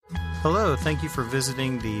Hello, thank you for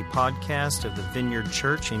visiting the podcast of the Vineyard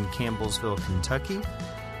Church in Campbellsville, Kentucky.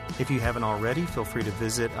 If you haven't already, feel free to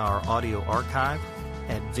visit our audio archive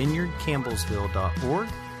at vineyardcampbellsville.org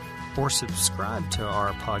or subscribe to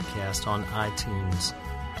our podcast on iTunes.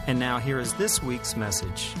 And now here is this week's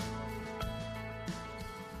message.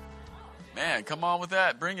 Man, come on with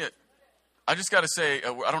that. Bring it. I just got to say,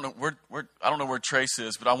 I don't know where Trace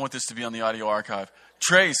is, but I want this to be on the audio archive.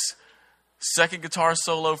 Trace, second guitar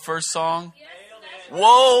solo, first song.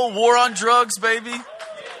 Whoa, War on Drugs, baby.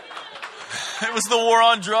 It was the War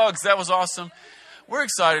on Drugs. That was awesome. We're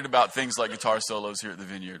excited about things like guitar solos here at the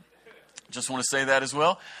Vineyard. Just want to say that as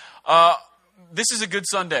well. This is a good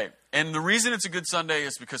Sunday. And the reason it's a good Sunday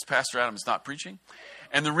is because Pastor Adam is not preaching.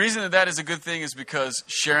 And the reason that is a good thing is because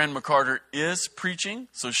Sharon McCarter is preaching.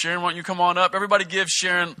 So Sharon, why don't you come on up? Everybody give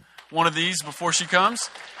Sharon one of these before she comes.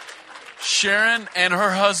 Sharon and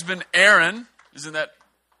her husband, Aaron, isn't that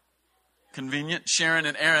convenient? Sharon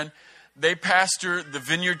and Aaron, they pastor the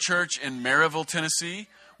Vineyard Church in Maryville, Tennessee,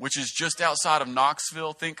 which is just outside of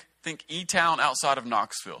Knoxville. Think E-Town outside of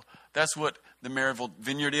Knoxville. That's what the Maryville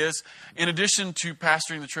Vineyard is. In addition to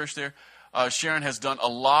pastoring the church there, Sharon has done a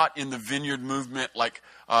lot in the Vineyard movement, like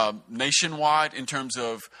nationwide in terms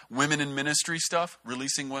of women in ministry stuff,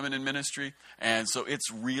 releasing women in ministry. And so it's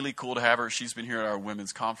really cool to have her. She's been here at our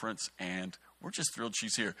women's conference, and we're just thrilled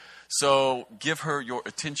she's here. So give her your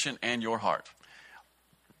attention and your heart.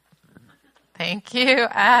 Thank you,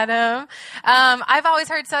 Adam. I've always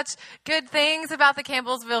heard such good things about the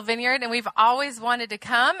Campbellsville Vineyard, and we've always wanted to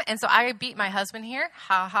come. And so I beat my husband here.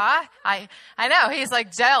 Ha ha. I know. He's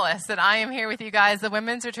like jealous that I am here with you guys. The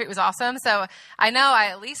women's retreat was awesome. So I know I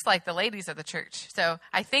at least like the ladies of the church. So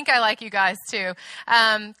I think I like you guys too,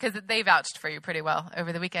 because they vouched for you pretty well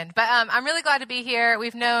over the weekend. But I'm really glad to be here.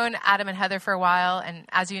 We've known Adam and Heather for a while. And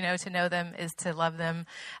as you know, to know them is to love them.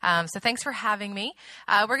 So thanks for having me.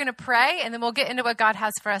 We're going to pray, and then we'll get into what God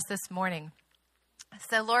has for us this morning.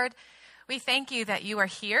 So, Lord, we thank you that you are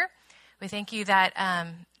here. We thank you that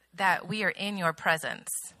that we are in your presence.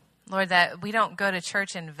 Lord, that we don't go to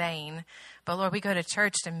church in vain, but Lord, we go to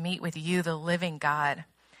church to meet with you, the living God.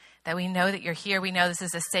 That we know that you're here. We know this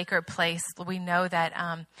is a sacred place. We know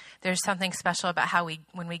that there's something special about how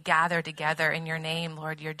when we gather together in your name,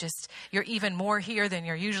 Lord, you're even more here than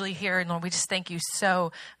you're usually here. And Lord, we just thank you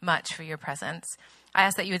so much for your presence. I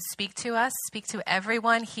ask that you would speak to us, speak to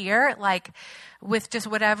everyone here, like with just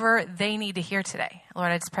whatever they need to hear today.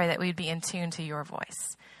 Lord, I just pray that we'd be in tune to your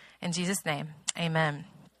voice. In Jesus' name, amen.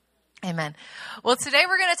 Amen. Well, today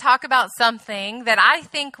we're going to talk about something that I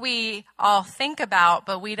think we all think about,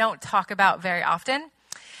 but we don't talk about very often.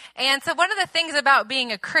 And so one of the things about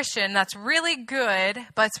being a Christian that's really good,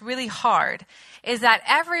 but it's really hard, is that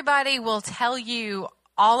everybody will tell you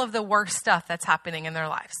all of the worst stuff that's happening in their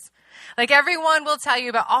lives. Like everyone will tell you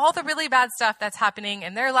about all the really bad stuff that's happening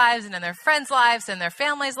in their lives and in their friends' lives and their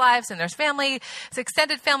families' lives and their family's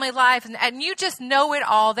extended family life. And you just know it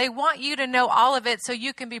all. They want you to know all of it so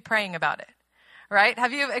you can be praying about it. Right?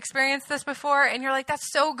 Have you experienced this before? And you're like,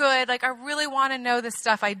 that's so good. Like, I really want to know this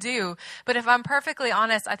stuff. I do. But if I'm perfectly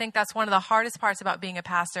honest, I think that's one of the hardest parts about being a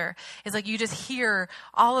pastor is like you just hear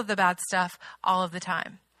all of the bad stuff all of the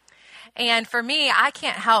time. And for me, I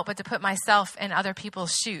can't help but to put myself in other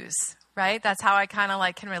people's shoes. Right? That's how I kind of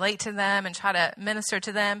like can relate to them and try to minister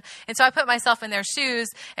to them. And so I put myself in their shoes.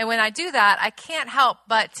 And when I do that, I can't help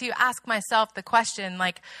but to ask myself the question,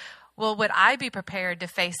 like, well, would I be prepared to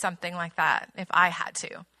face something like that if I had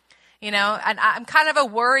to? You know, and I'm kind of a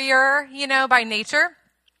worrier, you know, by nature.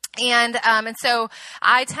 And so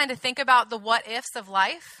I tend to think about the what ifs of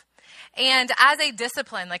life. And as a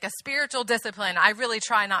discipline, like a spiritual discipline, I really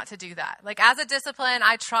try not to do that. Like as a discipline,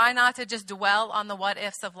 I try not to just dwell on the what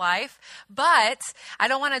ifs of life, but I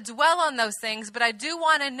don't want to dwell on those things. But I do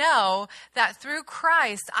want to know that through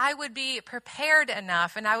Christ, I would be prepared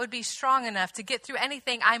enough and I would be strong enough to get through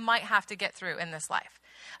anything I might have to get through in this life.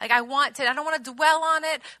 Like I don't want to dwell on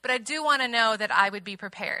it, but I do want to know that I would be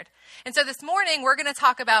prepared. And so this morning, we're going to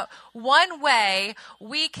talk about one way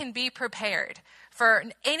we can be prepared for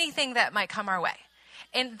anything that might come our way.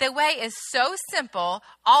 And the way is so simple.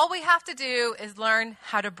 All we have to do is learn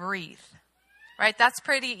how to breathe, right? That's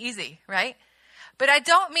pretty easy, right? But I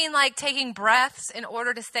don't mean like taking breaths in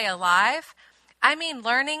order to stay alive. I mean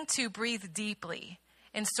learning to breathe deeply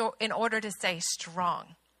in order to stay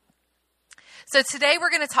strong. So today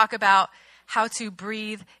we're going to talk about how to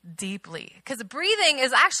breathe deeply, because breathing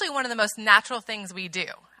is actually one of the most natural things we do.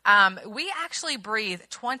 We actually breathe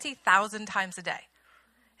 20,000 times a day.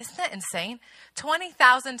 Isn't that insane?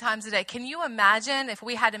 20,000 times a day. Can you imagine if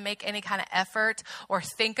we had to make any kind of effort or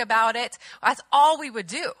think about it? That's all we would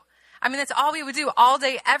do. I mean, that's all we would do all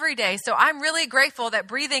day, every day. So I'm really grateful that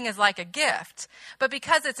breathing is like a gift. But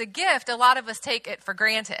because it's a gift, a lot of us take it for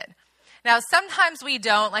granted. Now, sometimes we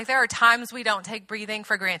don't. Like, there are times we don't take breathing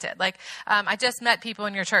for granted. Like, I just met people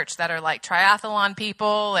in your church that are like triathlon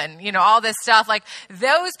people and, you know, all this stuff. Like,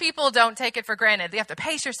 those people don't take it for granted. You have to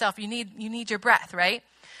pace yourself. You need your breath, right?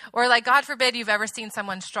 Or like, God forbid you've ever seen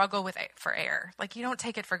someone struggle for air. Like, you don't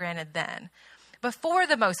take it for granted then. But for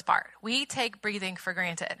the most part, we take breathing for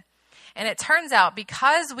granted. And it turns out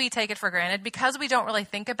because we take it for granted, because we don't really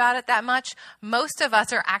think about it that much, most of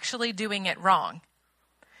us are actually doing it wrong.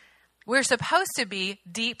 We're supposed to be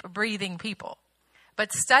deep breathing people.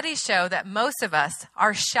 But studies show that most of us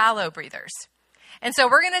are shallow breathers. And so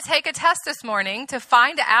we're going to take a test this morning to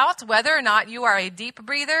find out whether or not you are a deep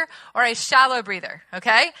breather or a shallow breather,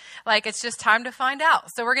 okay? Like, it's just time to find out.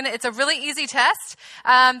 So it's a really easy test.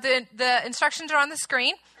 The instructions are on the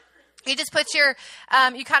screen. You just put you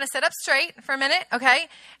kind of sit up straight for a minute, okay?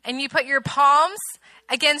 And you put your palms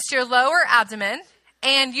against your lower abdomen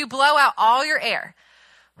and you blow out all your air.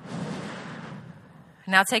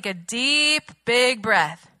 Now take a deep, big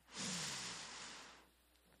breath.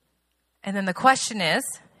 And then the question is,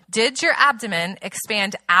 did your abdomen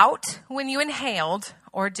expand out when you inhaled,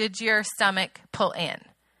 or did your stomach pull in?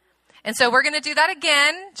 And so we're going to do that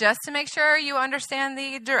again, just to make sure you understand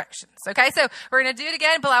the directions. Okay, so we're going to do it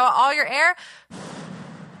again. Blow out all your air.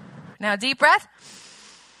 Now deep breath.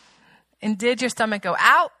 And did your stomach go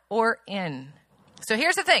out or in? So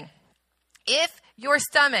here's the thing. If your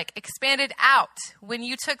stomach expanded out when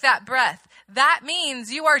you took that breath, that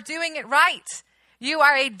means you are doing it right. You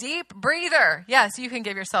are a deep breather. Yes, you can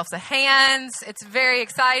give yourselves a hand. It's very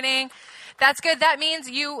exciting. That's good. That means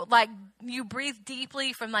you breathe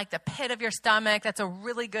deeply from like the pit of your stomach. That's a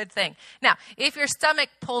really good thing. Now, if your stomach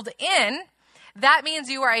pulled in, that means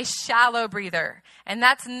you are a shallow breather. And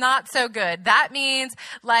that's not so good. That means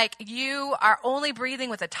like you are only breathing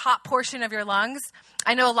with the top portion of your lungs.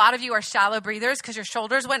 I know a lot of you are shallow breathers because your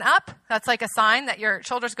shoulders went up. That's like a sign that your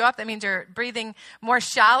shoulders go up. That means you're breathing more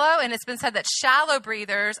shallow. And it's been said that shallow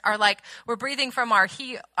breathers are like we're breathing from our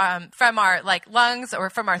like lungs or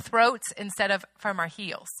from our throats instead of from our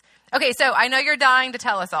heels. Okay, so I know you're dying to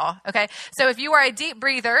tell us all, okay? So if you are a deep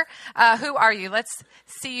breather, who are you? Let's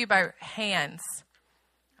see you by hands.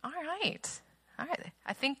 All right.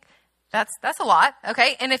 I think that's a lot,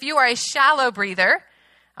 okay? And if you are a shallow breather,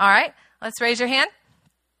 all right, let's raise your hand.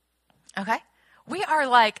 Okay. We are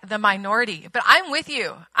like the minority, but I'm with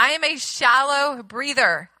you. I am a shallow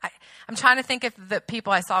breather. I'm trying to think of the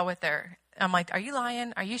people I saw with I'm like, are you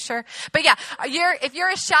lying? Are you sure? But yeah, if you're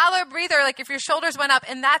a shallow breather, like if your shoulders went up,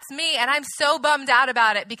 and that's me, and I'm so bummed out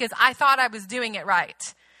about it because I thought I was doing it right.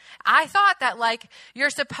 I thought that like you're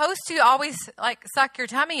supposed to always like suck your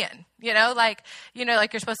tummy in, like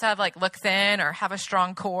you're supposed to have like look thin or have a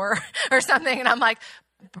strong core or something. And I'm like,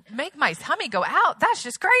 make my tummy go out. That's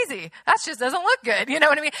just crazy. That just doesn't look good. You know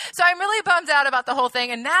what I mean? So I'm really bummed out about the whole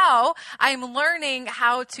thing. And now I'm learning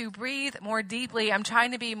how to breathe more deeply. I'm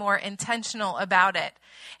trying to be more intentional about it.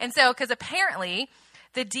 And so, because apparently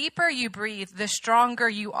the deeper you breathe, the stronger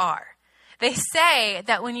you are. They say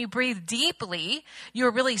that when you breathe deeply,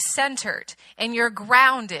 you're really centered and you're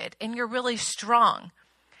grounded and you're really strong.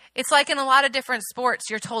 It's like in a lot of different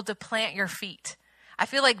sports, you're told to plant your feet. I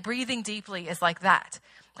feel like breathing deeply is like that.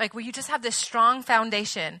 Like where you just have this strong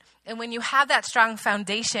foundation. And when you have that strong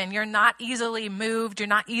foundation, you're not easily moved. You're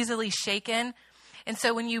not easily shaken. And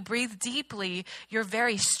so when you breathe deeply, you're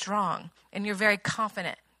very strong and you're very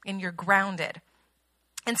confident and you're grounded.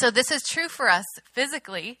 And so this is true for us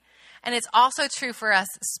physically, and it's also true for us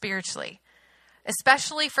spiritually,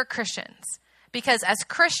 especially for Christians. Because as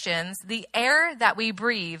Christians, the air that we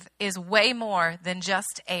breathe is way more than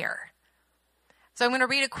just air. So I'm going to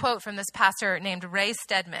read a quote from this pastor named Ray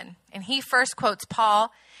Stedman. And he first quotes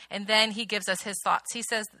Paul, and then he gives us his thoughts. He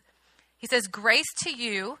says, grace to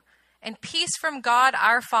you and peace from God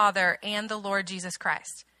our Father and the Lord Jesus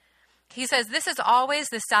Christ. He says, this is always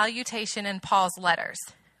the salutation in Paul's letters.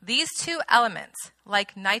 These two elements,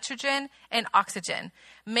 like nitrogen and oxygen,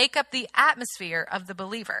 make up the atmosphere of the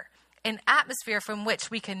believer, an atmosphere from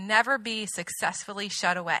which we can never be successfully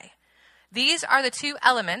shut away. These are the two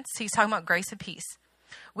elements, he's talking about grace and peace.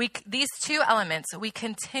 These two elements we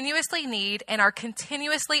continuously need and are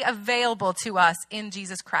continuously available to us in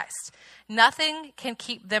Jesus Christ. Nothing can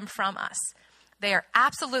keep them from us. They are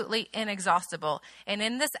absolutely inexhaustible. And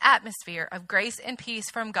in this atmosphere of grace and peace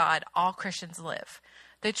from God, all Christians live.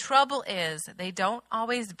 The trouble is they don't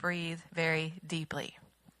always breathe very deeply.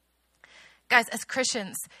 Guys, as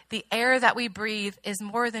Christians, the air that we breathe is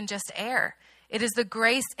more than just air. It is the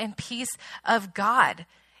grace and peace of God.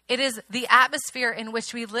 It is the atmosphere in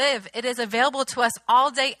which we live. It is available to us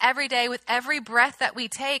all day, every day, with every breath that we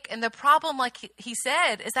take. And the problem, like he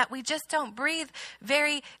said, is that we just don't breathe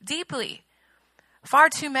very deeply. Far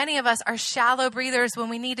too many of us are shallow breathers when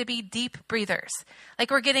we need to be deep breathers.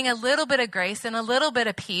 Like we're getting a little bit of grace and a little bit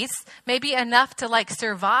of peace, maybe enough to like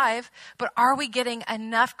survive, but are we getting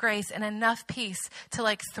enough grace and enough peace to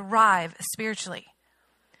like thrive spiritually?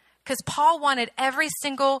 Because Paul wanted every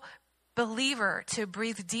single believer to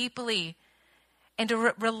breathe deeply and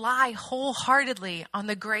to rely wholeheartedly on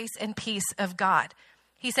the grace and peace of God.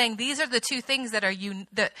 He's saying these are the two things that are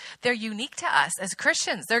they're unique to us as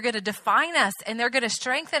Christians. They're going to define us and they're going to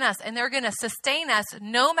strengthen us and they're going to sustain us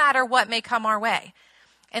no matter what may come our way.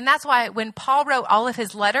 And that's why when Paul wrote all of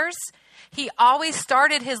his letters, he always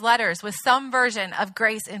started his letters with some version of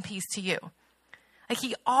grace and peace to you. Like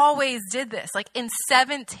he always did this. Like in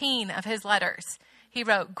 17 of his letters, he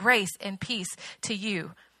wrote grace and peace to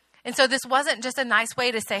you. And so this wasn't just a nice way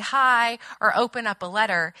to say hi or open up a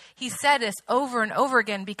letter. He said this over and over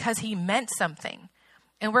again because he meant something.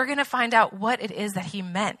 And we're going to find out what it is that he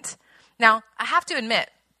meant. Now, I have to admit,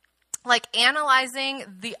 like analyzing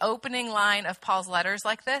the opening line of Paul's letters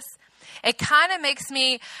like this, it kind of makes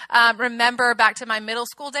me remember back to my middle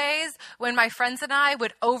school days when my friends and I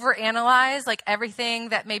would overanalyze like everything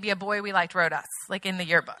that maybe a boy we liked wrote us, like in the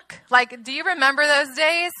yearbook. Like, do you remember those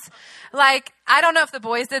days? Like, I don't know if the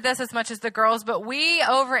boys did this as much as the girls, but we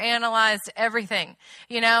overanalyzed everything,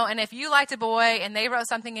 you know? And if you liked a boy and they wrote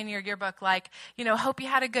something in your yearbook like, you know, hope you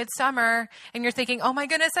had a good summer, and you're thinking, oh my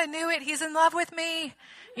goodness, I knew it, he's in love with me.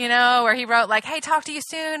 You know, or he wrote like, hey, talk to you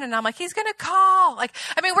soon. And I'm like, he's going to call. Like,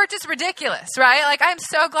 I mean, we're just ridiculous, right? Like, I'm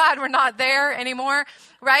so glad we're not there anymore,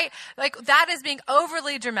 right? Like, that is being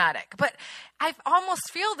overly dramatic. But I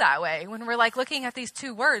almost feel that way when we're like looking at these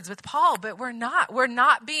two words with Paul, but we're not. We're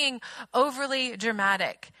not being overly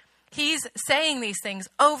dramatic. He's saying these things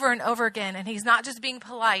over and over again, and he's not just being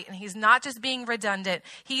polite, and he's not just being redundant.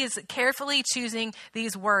 He is carefully choosing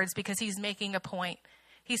these words because he's making a point.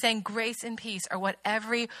 He's saying grace and peace are what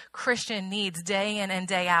every Christian needs day in and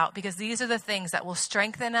day out, because these are the things that will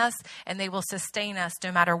strengthen us and they will sustain us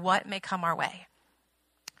no matter what may come our way.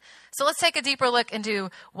 So let's take a deeper look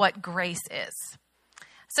into what grace is.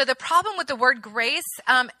 So the problem with the word grace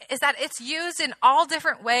is that it's used in all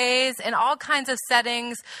different ways, in all kinds of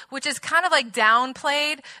settings, which is kind of like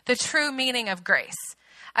downplayed the true meaning of grace.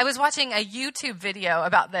 I was watching a YouTube video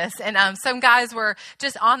about this, and some guys were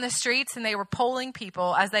just on the streets, and they were polling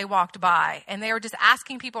people as they walked by, and they were just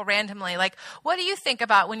asking people randomly, like, what do you think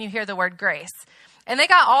about when you hear the word grace? And they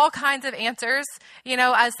got all kinds of answers. You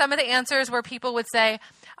know, some of the answers where people would say,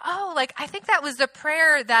 oh, like, I think that was the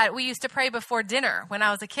prayer that we used to pray before dinner when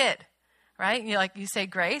I was a kid. Right? You say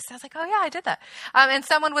grace. I was like, oh yeah, I did that. And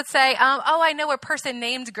someone would say, oh, I know a person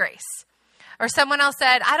named Grace. Or someone else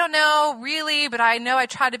said, I don't know really, but I know I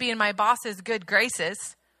try to be in my boss's good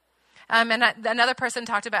graces. And another person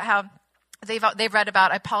talked about how they've read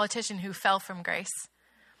about a politician who fell from grace.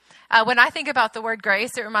 When I think about the word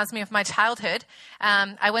grace, it reminds me of my childhood.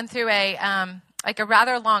 I went through a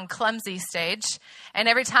rather long clumsy stage. And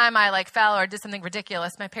every time I fell or did something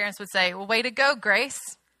ridiculous, my parents would say, well, way to go, Grace.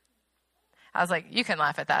 I was like, you can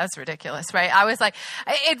laugh at that. That's ridiculous, right? I was like,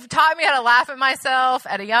 it taught me how to laugh at myself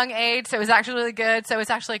at a young age. So it was actually really good. So it's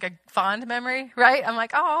actually like a fond memory, right? I'm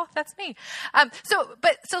like, oh, that's me.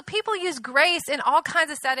 So people use grace in all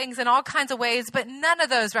kinds of settings in all kinds of ways, but none of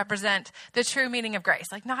those represent the true meaning of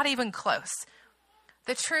grace. Like not even close.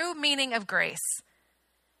 The true meaning of grace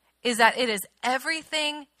is that it is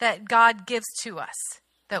everything that God gives to us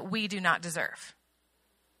that we do not deserve.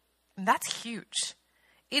 And that's huge.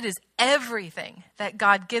 It is everything that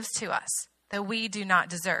God gives to us that we do not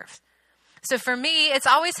deserve. So for me, it's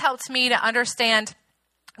always helped me to understand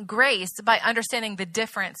grace by understanding the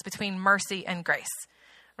difference between mercy and grace,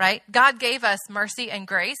 right? God gave us mercy and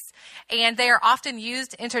grace, and they are often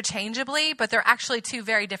used interchangeably, but they're actually two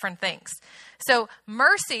very different things. So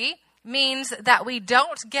mercy means that we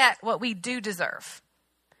don't get what we do deserve,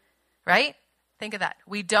 right? Think of that.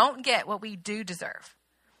 We don't get what we do deserve.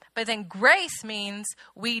 But then grace means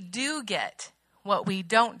we do get what we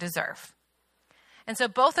don't deserve. And so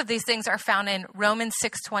both of these things are found in Romans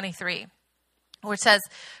 6:23, which says,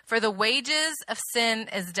 for the wages of sin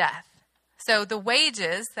is death. So the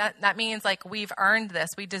wages, that means like we've earned this,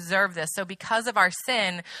 we deserve this. So because of our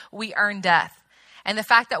sin, we earn death. And the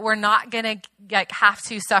fact that we're not going to have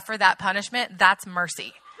to suffer that punishment, that's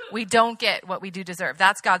mercy. We don't get what we do deserve.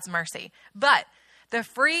 That's God's mercy. But the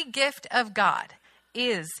free gift of God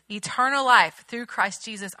is eternal life through Christ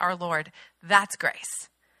Jesus our Lord. That's grace.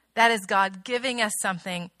 That is God giving us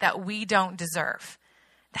something that we don't deserve.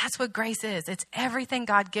 That's what grace is. It's everything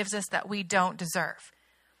God gives us that we don't deserve.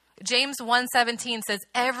 James 1:17 says,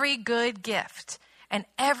 every good gift and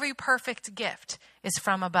every perfect gift is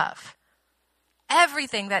from above.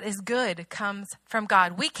 Everything that is good comes from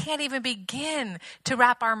God. We can't even begin to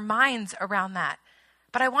wrap our minds around that.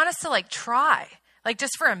 But I want us to try,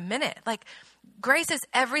 just for a minute. Grace is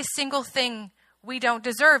every single thing we don't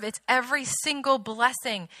deserve. It's every single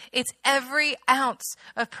blessing. It's every ounce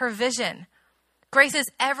of provision. Grace is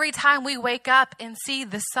every time we wake up and see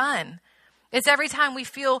the sun. It's every time we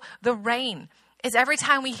feel the rain. It's every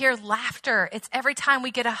time we hear laughter. It's every time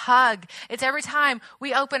we get a hug. It's every time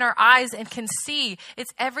we open our eyes and can see.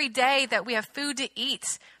 It's every day that we have food to eat.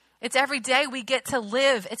 It's every day we get to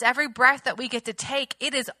live. It's every breath that we get to take.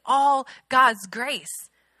 It is all God's grace.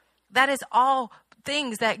 That is all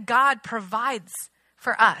things that God provides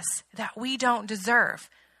for us that we don't deserve.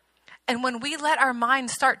 And when we let our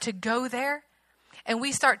minds start to go there, and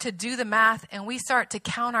we start to do the math, and we start to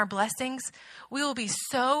count our blessings, we will be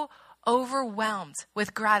so overwhelmed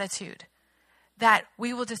with gratitude that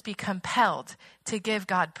we will just be compelled to give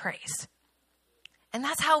God praise. And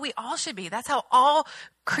that's how we all should be. That's how all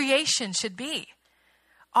creation should be.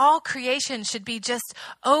 All creation should be just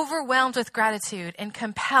overwhelmed with gratitude and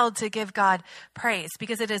compelled to give God praise,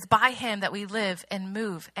 because it is by him that we live and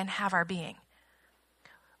move and have our being.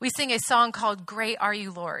 We sing a song called Great Are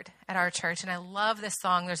You, Lord, at our church. And I love this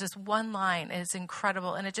song. There's this one line, and it's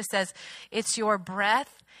incredible. And it just says, it's your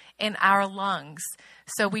breath in our lungs.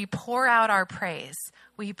 So we pour out our praise.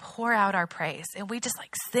 We pour out our praise. And we just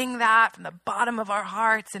sing that from the bottom of our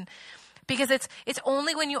hearts. And because it's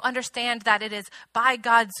only when you understand that it is by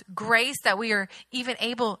God's grace that we are even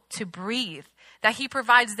able to breathe, that he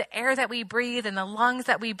provides the air that we breathe and the lungs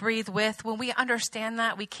that we breathe with. When we understand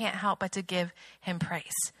that, we can't help but to give him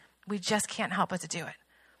praise. We just can't help but to do it.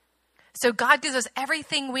 So God gives us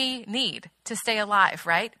everything we need to stay alive,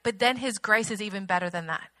 right? But then his grace is even better than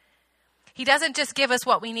that. He doesn't just give us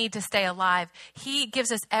what we need to stay alive. He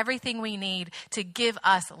gives us everything we need to give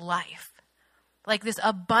us life. This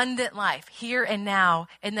abundant life here and now,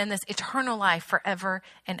 and then this eternal life forever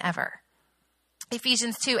and ever.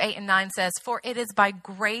 Ephesians 2:8-9 says, for it is by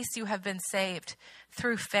grace you have been saved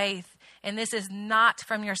through faith. And this is not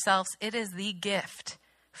from yourselves. It is the gift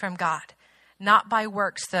from God, not by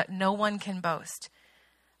works that no one can boast.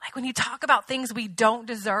 When you talk about things we don't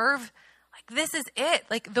deserve, this is it.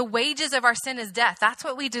 The wages of our sin is death. That's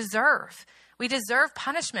what we deserve. We deserve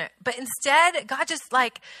punishment. But instead, God just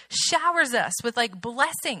showers us with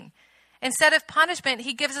blessing. Instead of punishment,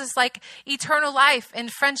 he gives us eternal life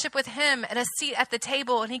and friendship with him and a seat at the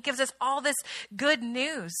table. And he gives us all this good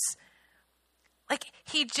news.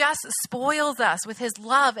 He just spoils us with his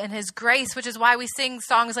love and his grace, which is why we sing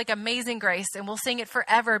songs like Amazing Grace, and we'll sing it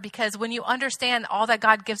forever, because when you understand all that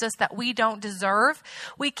God gives us that we don't deserve,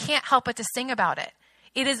 we can't help but to sing about it.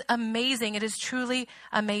 It is amazing. It is truly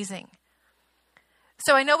amazing.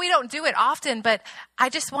 So I know we don't do it often, but I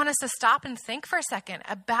just want us to stop and think for a second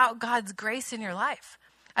about God's grace in your life,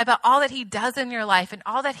 about all that he does in your life and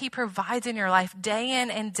all that he provides in your life day in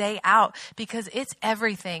and day out, because it's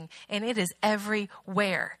everything and it is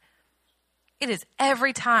everywhere. It is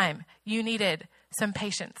every time you needed some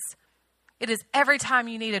patience. It is every time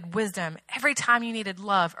you needed wisdom, every time you needed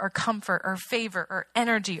love or comfort or favor or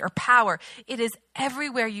energy or power. It is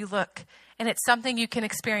everywhere you look, and it's something you can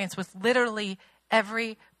experience with literally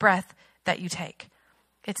every breath that you take.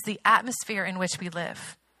 It's the atmosphere in which we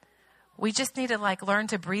live. We just need to learn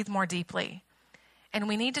to breathe more deeply. And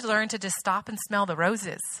we need to learn to just stop and smell the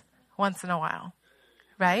roses once in a while,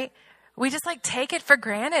 right? We just take it for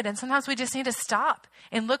granted. And sometimes we just need to stop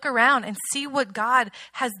and look around and see what God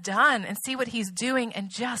has done and see what he's doing and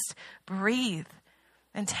just breathe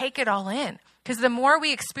and take it all in. Because the more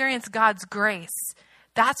we experience God's grace,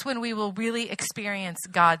 that's when we will really experience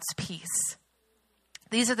God's peace.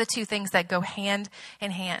 These are the two things that go hand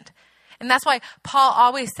in hand. And that's why Paul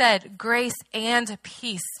always said grace and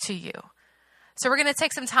peace to you. So we're going to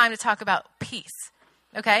take some time to talk about peace.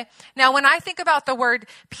 Okay. Now, when I think about the word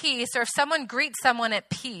peace, or if someone greets someone at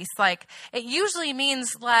peace, it usually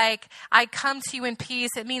means I come to you in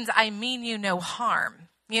peace. It means I mean you no harm.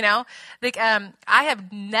 I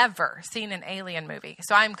have never seen an alien movie,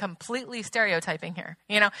 so I'm completely stereotyping here,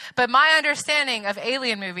 But my understanding of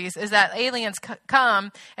alien movies is that aliens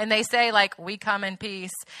come and they say, we come in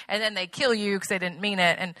peace, and then they kill you because they didn't mean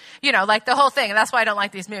it, and, the whole thing. And that's why I don't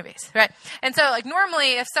like these movies, right? And so,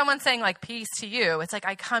 normally if someone's saying, peace to you, it's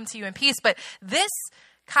I come to you in peace. But this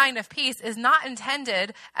kind of peace is not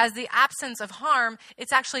intended as the absence of harm.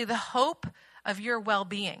 It's actually the hope of your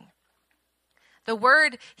well-being. The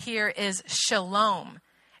word here is shalom,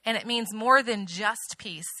 And it means more than just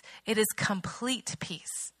peace. It is complete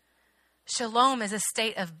peace. Shalom is a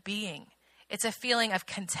state of being. It's a feeling of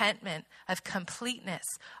contentment, of completeness,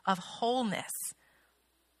 of wholeness.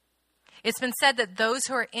 It's been said that those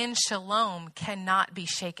who are in shalom cannot be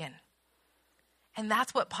shaken. And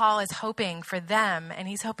that's what Paul is hoping for them. And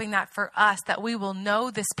he's hoping that for us, that we will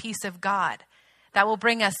know this peace of God that will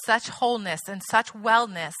bring us such wholeness and such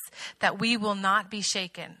wellness that we will not be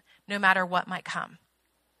shaken no matter what might come.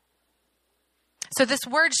 So this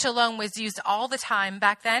word shalom was used all the time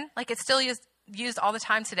back then. Like it's still used all the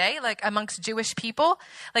time today, like amongst Jewish people.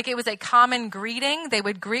 Like it was a common greeting. They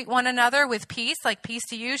would greet one another with peace, like peace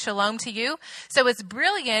to you, shalom to you. So it's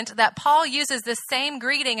brilliant that Paul uses the same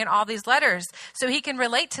greeting in all these letters so he can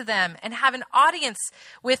relate to them and have an audience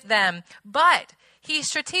with them. But he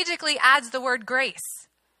strategically adds the word grace.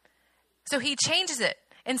 So he changes it.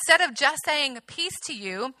 Instead of just saying peace to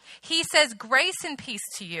you, he says grace and peace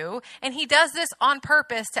to you. And he does this on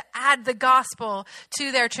purpose to add the gospel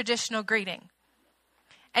to their traditional greeting.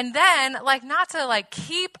 And then, not to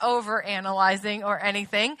keep over analyzing or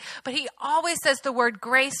anything, but he always says the word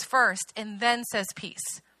grace first and then says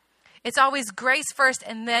peace. It's always grace first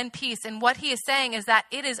and then peace. And what he is saying is that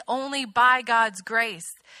it is only by God's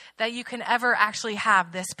grace that you can ever actually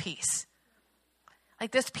have this peace. Like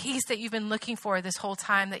this peace that you've been looking for this whole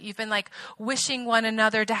time, that you've been wishing one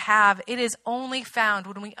another to have. It is only found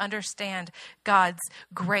when we understand God's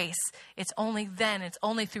grace. It's only then, it's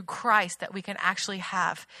only through Christ that we can actually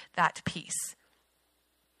have that peace.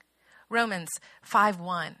 Romans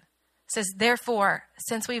 5:1 says, therefore,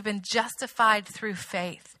 since we've been justified through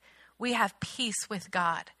faith, we have peace with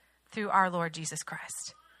God through our Lord Jesus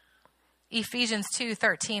Christ. Ephesians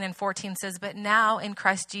 2:13 and 14 says, but now in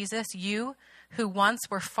Christ Jesus, you who once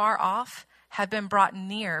were far off have been brought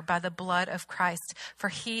near by the blood of Christ, for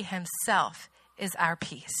he himself is our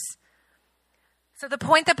peace. So the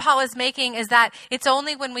point that Paul is making is that it's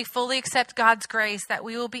only when we fully accept God's grace that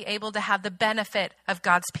we will be able to have the benefit of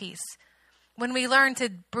God's peace. When we learn to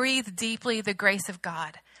breathe deeply the grace of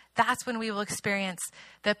God, that's when we will experience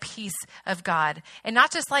the peace of God. And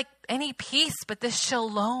not just any peace, but this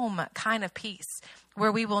shalom kind of peace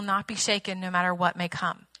where we will not be shaken no matter what may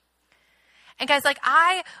come. And guys,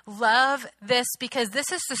 I love this because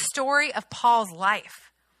this is the story of Paul's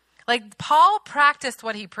life. Paul practiced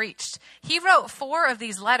what he preached. He wrote 4 of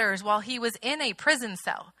these letters while he was in a prison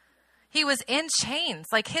cell. He was in chains.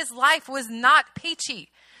 His life was not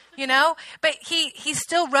peachy, but he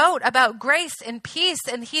still wrote about grace and peace,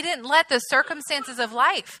 and he didn't let the circumstances of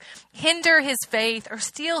life hinder his faith or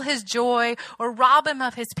steal his joy or rob him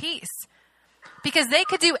of his peace, because they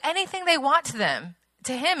could do anything they want to him,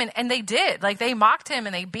 and they did. They mocked him,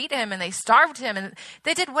 and they beat him, and they starved him, and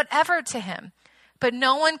they did whatever to him. But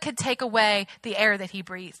no one could take away the air that he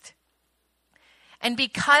breathed. And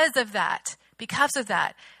because of that,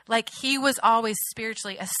 he was always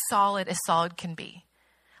spiritually as solid can be.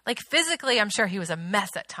 Physically, I'm sure he was a mess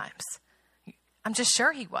at times. I'm just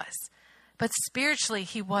sure he was. But spiritually,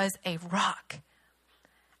 he was a rock.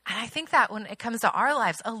 And I think that when it comes to our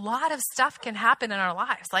lives, a lot of stuff can happen in our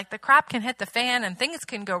lives. The crap can hit the fan and things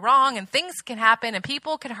can go wrong and things can happen and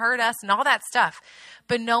people can hurt us and all that stuff.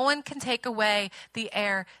 But no one can take away the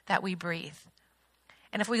air that we breathe.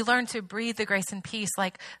 And if we learn to breathe the grace and peace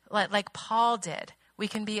like Paul did, we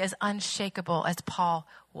can be as unshakable as Paul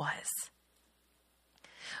was.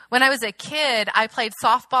 When I was a kid, I played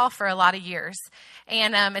softball for a lot of years.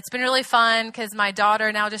 And it's been really fun because my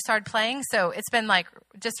daughter now just started playing. So it's been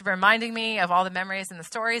just reminding me of all the memories and the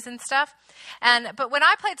stories and stuff. But when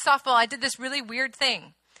I played softball, I did this really weird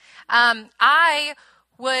thing. I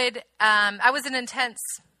was an intense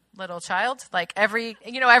little child. Every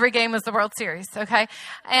game was the World Series. Okay.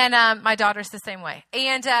 And my daughter's the same way.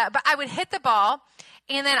 And but I would hit the ball.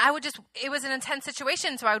 And then it was an intense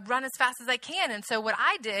situation, so I would run as fast as I can. And so what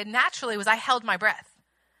I did naturally was I held my breath.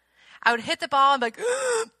 I would hit the ball and I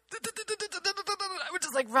would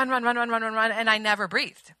just run. And I never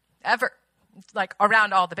breathed, ever,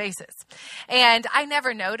 around all the bases. And I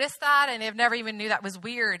never noticed that, and I never even knew that was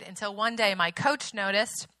weird until one day my coach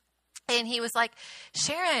noticed. And he was like,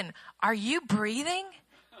 Sharon, are you breathing?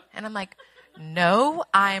 And I'm like, no,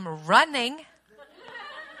 I'm running.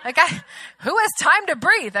 Who has time to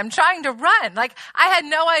breathe? I'm trying to run. I had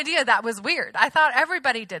no idea that was weird. I thought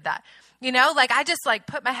everybody did that. I just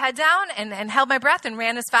put my head down and held my breath and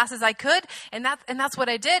ran as fast as I could. And that's what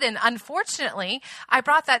I did. And unfortunately, I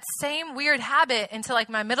brought that same weird habit into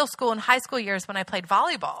my middle school and high school years when I played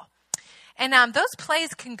volleyball. And those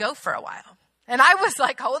plays can go for a while. And I was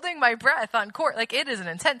holding my breath on court. It is an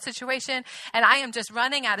intense situation. And I am just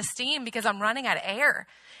running out of steam because I'm running out of air.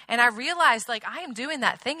 And I realized like I am doing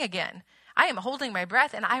that thing again. I am holding my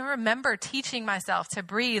breath. And I remember teaching myself to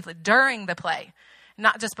breathe during the play,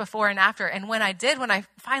 not just before and after. And when I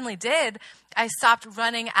finally did, I stopped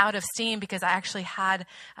running out of steam because I actually had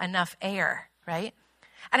enough air, right?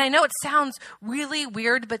 And I know it sounds really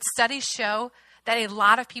weird, but studies show that a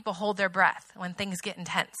lot of people hold their breath when things get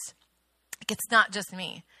intense. It's not just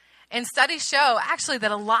me. And studies show actually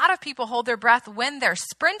that a lot of people hold their breath when they're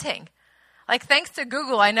sprinting. Like, thanks to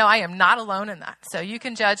Google, I know I am not alone in that. So you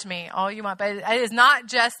can judge me all you want, but it is not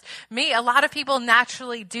just me. A lot of people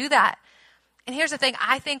naturally do that. And here's the thing.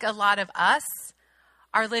 I think a lot of us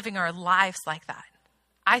are living our lives like that.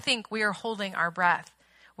 I think we are holding our breath.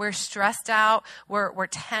 We're stressed out. We're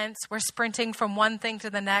tense. We're sprinting from one thing to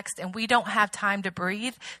the next, and we don't have time to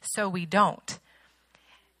breathe, so we don't.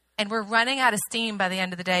 And we're running out of steam by the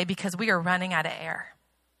end of the day because we are running out of air.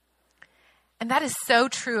 And that is so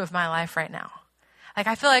true of my life right now. Like,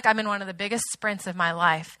 I feel like I'm in one of the biggest sprints of my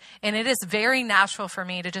life. And it is very natural for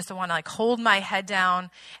me to just want to like hold my head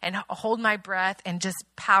down and hold my breath and just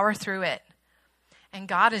power through it. And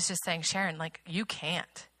God is just saying, Sharon, like, you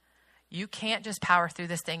can't. You can't just power through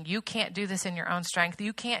this thing. You can't do this in your own strength.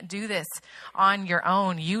 You can't do this on your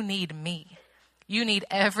own. You need me. You need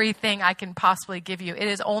everything I can possibly give you. It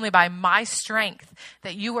is only by my strength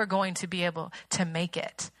that you are going to be able to make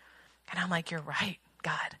it. And I'm like, you're right,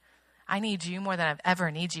 God. I need you more than I've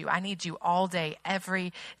ever need you. I need you all day,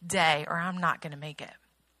 every day, or I'm not going to make it.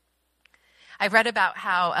 I read about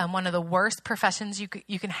how one of the worst professions you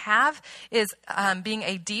can have is being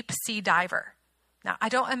a deep sea diver. Now, I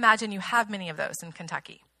don't imagine you have many of those in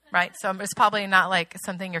Kentucky, right? So it's probably not like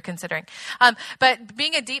something you're considering. But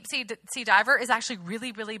being a deep sea diver is actually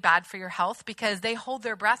really, really bad for your health because they hold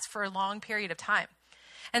their breaths for a long period of time.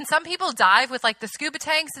 And some people dive with like the scuba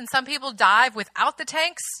tanks and some people dive without the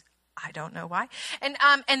tanks. I don't know why.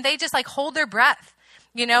 And they just like hold their breath,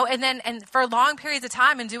 you know, and for long periods of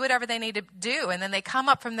time and do whatever they need to do. And then they come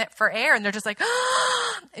up for air and they're just like,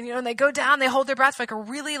 and you know, and they go down, they hold their breath for like a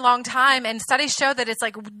really long time. And studies show that it's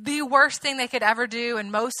like the worst thing they could ever do.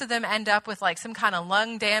 And most of them end up with like some kind of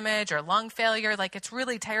lung damage or lung failure. Like, it's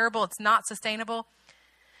really terrible. It's not sustainable.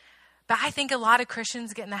 But I think a lot of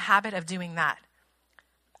Christians get in the habit of doing that.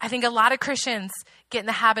 I think a lot of Christians get in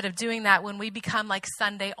the habit of doing that when we become like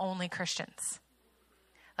Sunday only Christians.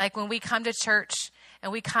 Like when we come to church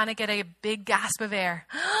and we kind of get a big gasp of air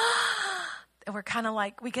and we're kind of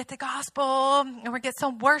like, we get the gospel and we get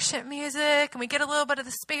some worship music and we get a little bit of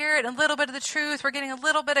the Spirit and a little bit of the truth. We're getting a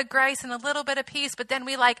little bit of grace and a little bit of peace, but then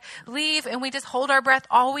we like leave and we just hold our breath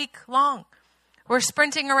all week long. We're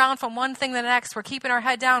sprinting around from one thing to the next. We're keeping our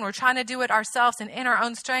head down. We're trying to do it ourselves and in our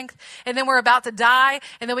own strength. And then we're about to die.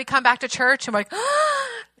 And then we come back to church and we're like,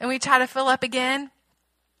 and we try to fill up again.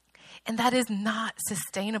 And that is not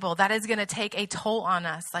sustainable. That is going to take a toll on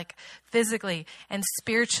us, like physically and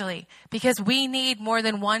spiritually, because we need more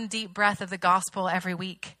than one deep breath of the gospel every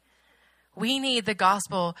week. We need the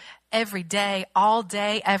gospel every day, all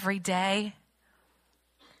day, every day.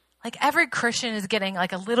 Like every Christian is getting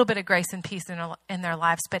like a little bit of grace and peace in their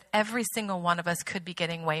lives, but every single one of us could be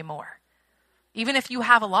getting way more. Even if you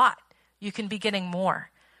have a lot, you can be getting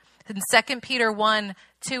more. And 2 Peter 1,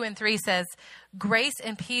 2 and 3 says, grace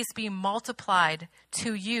and peace be multiplied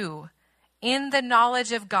to you in the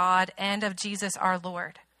knowledge of God and of Jesus our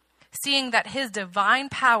Lord, seeing that his divine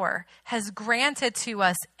power has granted to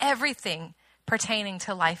us everything pertaining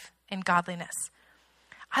to life and godliness.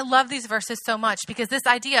 I love these verses so much because this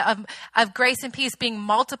idea of grace and peace being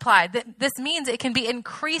multiplied, this means it can be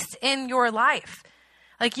increased in your life.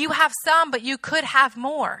 Like you have some, but you could have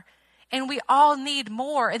more. And we all need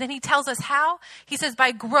more. And then he tells us how. He says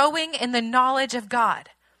by growing in the knowledge of God.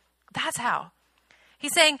 That's how.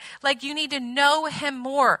 He's saying like you need to know him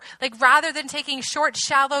more. Like rather than taking short,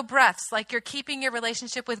 shallow breaths, like you're keeping your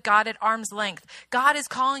relationship with God at arm's length. God is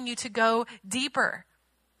calling you to go deeper.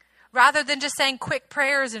 Rather than just saying quick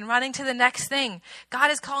prayers and running to the next thing, God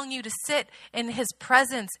is calling you to sit in his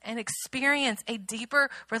presence and experience a deeper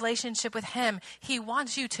relationship with him. He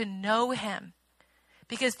wants you to know him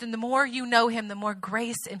because the more you know him, the more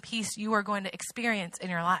grace and peace you are going to experience in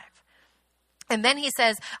your life. And then he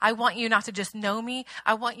says, I want you not to just know me.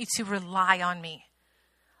 I want you to rely on me.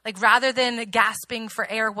 Like rather than gasping for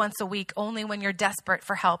air once a week, only when you're desperate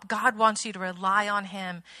for help, God wants you to rely on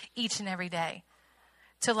him each and every day.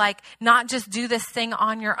 To like not just do this thing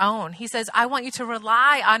on your own. He says, I want you to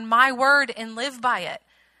rely on my word and live by it.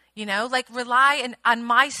 You know, like rely on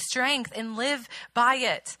my strength and live by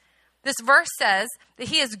it. This verse says that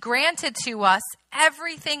he has granted to us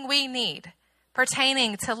everything we need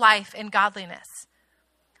pertaining to life and godliness.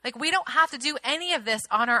 Like, we don't have to do any of this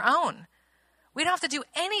on our own. We don't have to do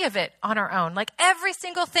any of it on our own. Like, every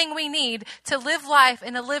single thing we need to live life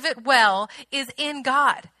and to live it well is in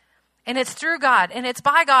God. And it's through God and it's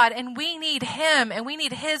by God. And we need him and we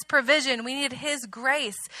need his provision. We need his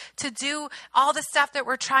grace to do all the stuff that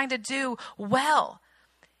we're trying to do well.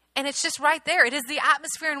 And it's just right there. It is the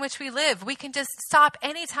atmosphere in which we live. We can just stop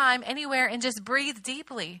anytime, anywhere, and just breathe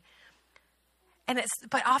deeply.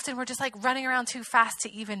 But often we're just like running around too fast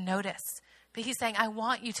to even notice. But he's saying, I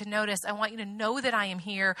want you to notice. I want you to know that I am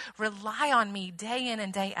here. Rely on me day in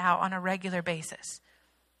and day out on a regular basis.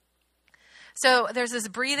 So there's this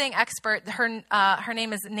breathing expert. Her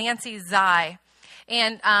name is Nancy Zai.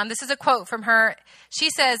 And this is a quote from her. She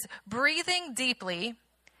says, breathing deeply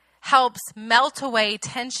helps melt away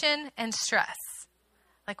tension and stress.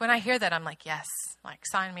 Like, when I hear that, I'm like, yes, like,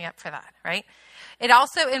 sign me up for that, right? It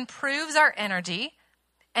also improves our energy,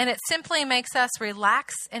 and it simply makes us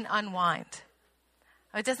relax and unwind.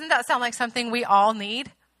 Doesn't that sound like something we all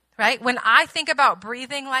need, right? When I think about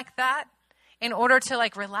breathing like that, in order to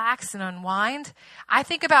like relax and unwind, I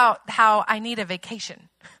think about how I need a vacation.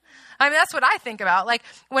 I mean, that's what I think about. Like,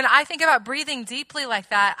 when I think about breathing deeply like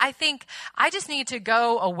that, I think I just need to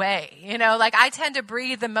go away. You know, like, I tend to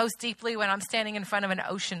breathe the most deeply when I'm standing in front of an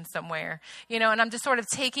ocean somewhere, you know, and I'm just sort of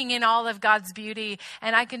taking in all of God's beauty,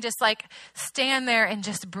 and I can just like stand there and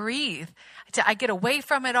just breathe. I get away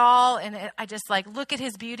from it all, and I just like look at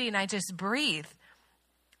his beauty and I just breathe.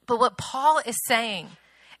 But what Paul is saying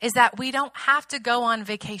is that we don't have to go on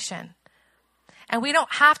vacation. And we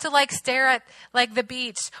don't have to like stare at like the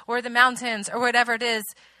beach or the mountains or whatever it is.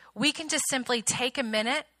 We can just simply take a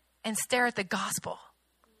minute and stare at the gospel.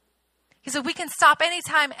 He said we can stop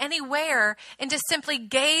anytime, anywhere, and just simply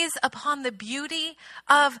gaze upon the beauty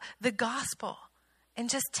of the gospel and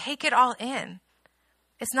just take it all in.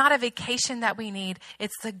 It's not a vacation that we need.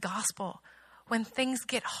 It's the gospel. When things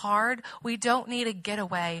get hard, we don't need a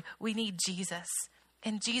getaway. We need Jesus.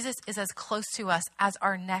 And Jesus is as close to us as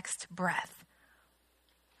our next breath.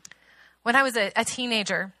 When I was a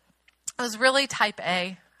teenager, I was really type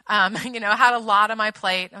A. I had a lot on my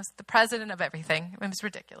plate. I was the president of everything. It was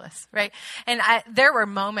ridiculous, right? And there were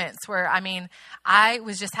moments where, I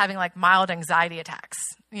was just having like mild anxiety attacks,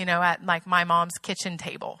 at like my mom's kitchen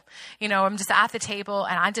table. I'm just at the table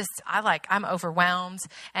and I'm overwhelmed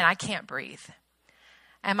and I can't breathe.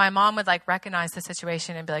 And my mom would like recognize the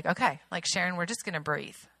situation and be like, okay, like Sharon, we're just going to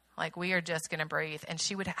breathe. Like, we are just going to breathe. And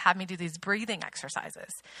she would have me do these breathing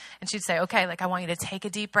exercises. And she'd say, okay, like, I want you to take a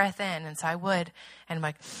deep breath in. And so I would. And I'm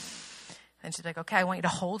like, and she'd be like, okay, I want you to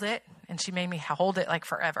hold it. And she made me hold it like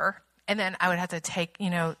forever. And then I would have to take,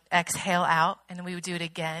 exhale out. And then we would do it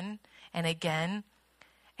again and again.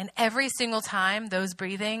 And every single time, those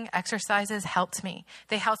breathing exercises helped me.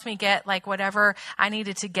 They helped me get like whatever I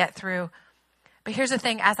needed to get through. But here's the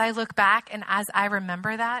thing, as I look back and as I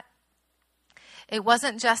remember that, it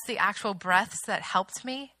wasn't just the actual breaths that helped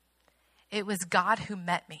me. It was God who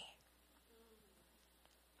met me.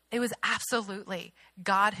 It was absolutely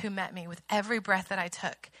God who met me with every breath that I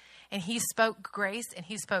took. And he spoke grace and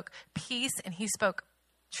he spoke peace and he spoke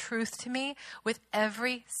truth to me with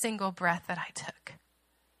every single breath that I took.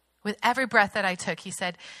 With every breath that I took, he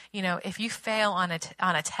said, if you fail on a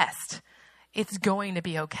test, it's going to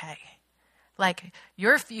be okay. Like,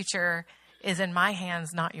 your future is in my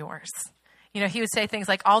hands, not yours. He would say things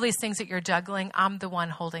like, all these things that you're juggling, I'm the one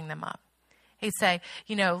holding them up. He'd say,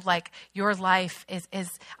 like, your life is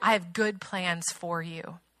I have good plans for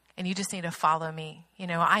you and you just need to follow me.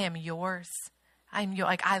 I am yours. I'm your,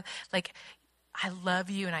 I love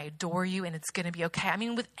you and I adore you and it's going to be okay.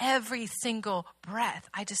 With every single breath,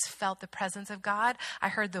 I just felt the presence of God. I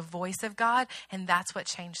heard the voice of God, and that's what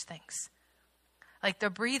changed things. Like, the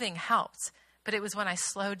breathing helped. But it was when I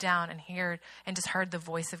slowed down and just heard the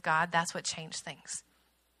voice of God, that's what changed things.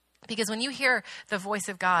 Because when you hear the voice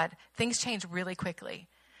of God, things change really quickly.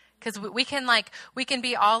 Because we can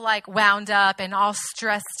be all like wound up and all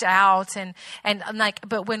stressed out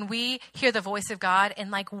but when we hear the voice of God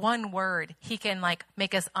in like one word, he can like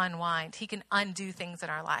make us unwind. He can undo things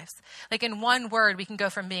in our lives. Like, in one word, we can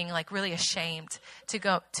go from being like really ashamed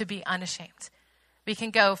to be unashamed. We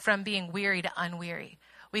can go from being weary to unweary.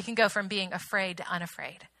 We can go from being afraid to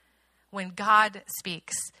unafraid. When God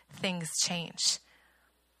speaks, things change.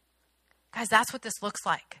 Guys, that's what this looks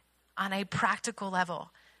like on a practical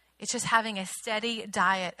level. It's just having a steady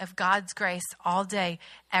diet of God's grace all day,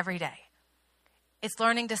 every day. It's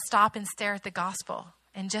learning to stop and stare at the gospel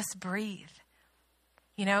and just breathe.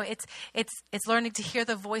 It's learning to hear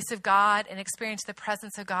the voice of God and experience the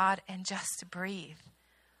presence of God and just breathe.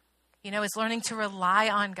 It's learning to rely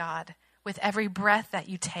on God with every breath that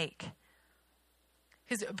you take.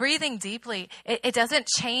 Because breathing deeply, it doesn't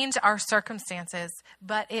change our circumstances,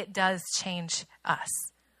 but it does change us.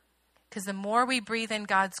 Because the more we breathe in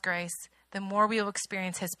God's grace, the more we will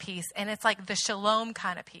experience his peace. And it's like the shalom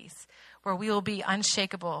kind of peace, where we will be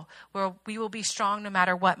unshakable, where we will be strong no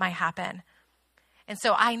matter what might happen. And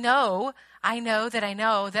so I know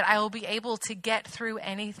that I will be able to get through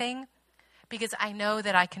anything because I know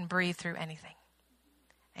that I can breathe through anything.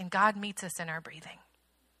 And God meets us in our breathing.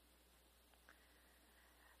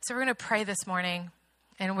 So we're going to pray this morning,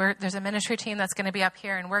 and there's a ministry team that's going to be up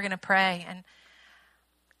here, and we're going to pray. And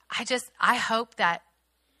I hope that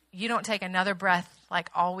you don't take another breath like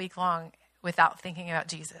all week long without thinking about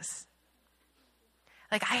Jesus.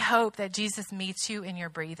 Like, I hope that Jesus meets you in your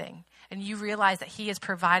breathing, and you realize that he is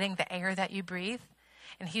providing the air that you breathe,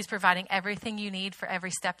 and he's providing everything you need for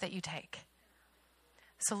every step that you take.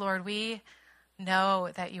 So Lord, we know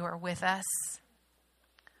that you are with us.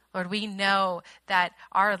 Lord, we know that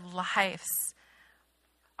our lives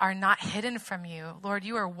are not hidden from you. Lord,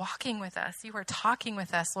 you are walking with us. You are talking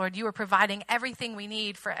with us. Lord, you are providing everything we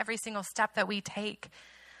need for every single step that we take.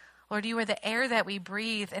 Lord, you are the air that we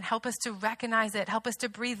breathe, and help us to recognize it. Help us to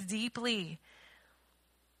breathe deeply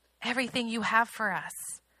everything you have for us.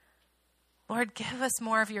 Lord, give us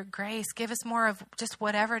more of your grace. Give us more of just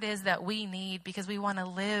whatever it is that we need, because we want to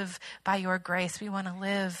live by your grace. We want to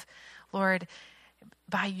live, Lord,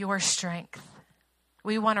 by your strength.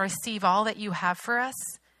 We want to receive all that you have for us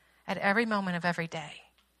at every moment of every day.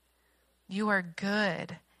 You are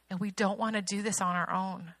good, and we don't want to do this on our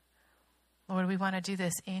own. Lord, we want to do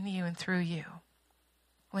this in you and through you.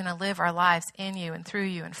 We want to live our lives in you and through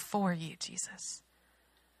you and for you, Jesus.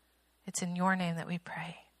 It's in your name that we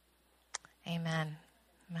pray. Amen.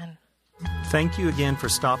 Amen. Thank you again for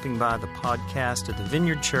stopping by the podcast of the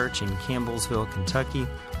Vineyard Church in Campbellsville, Kentucky.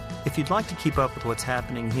 If you'd like to keep up with what's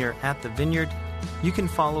happening here at the Vineyard, you can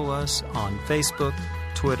follow us on Facebook,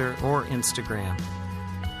 Twitter, or Instagram.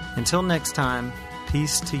 Until next time,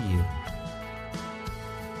 peace to you.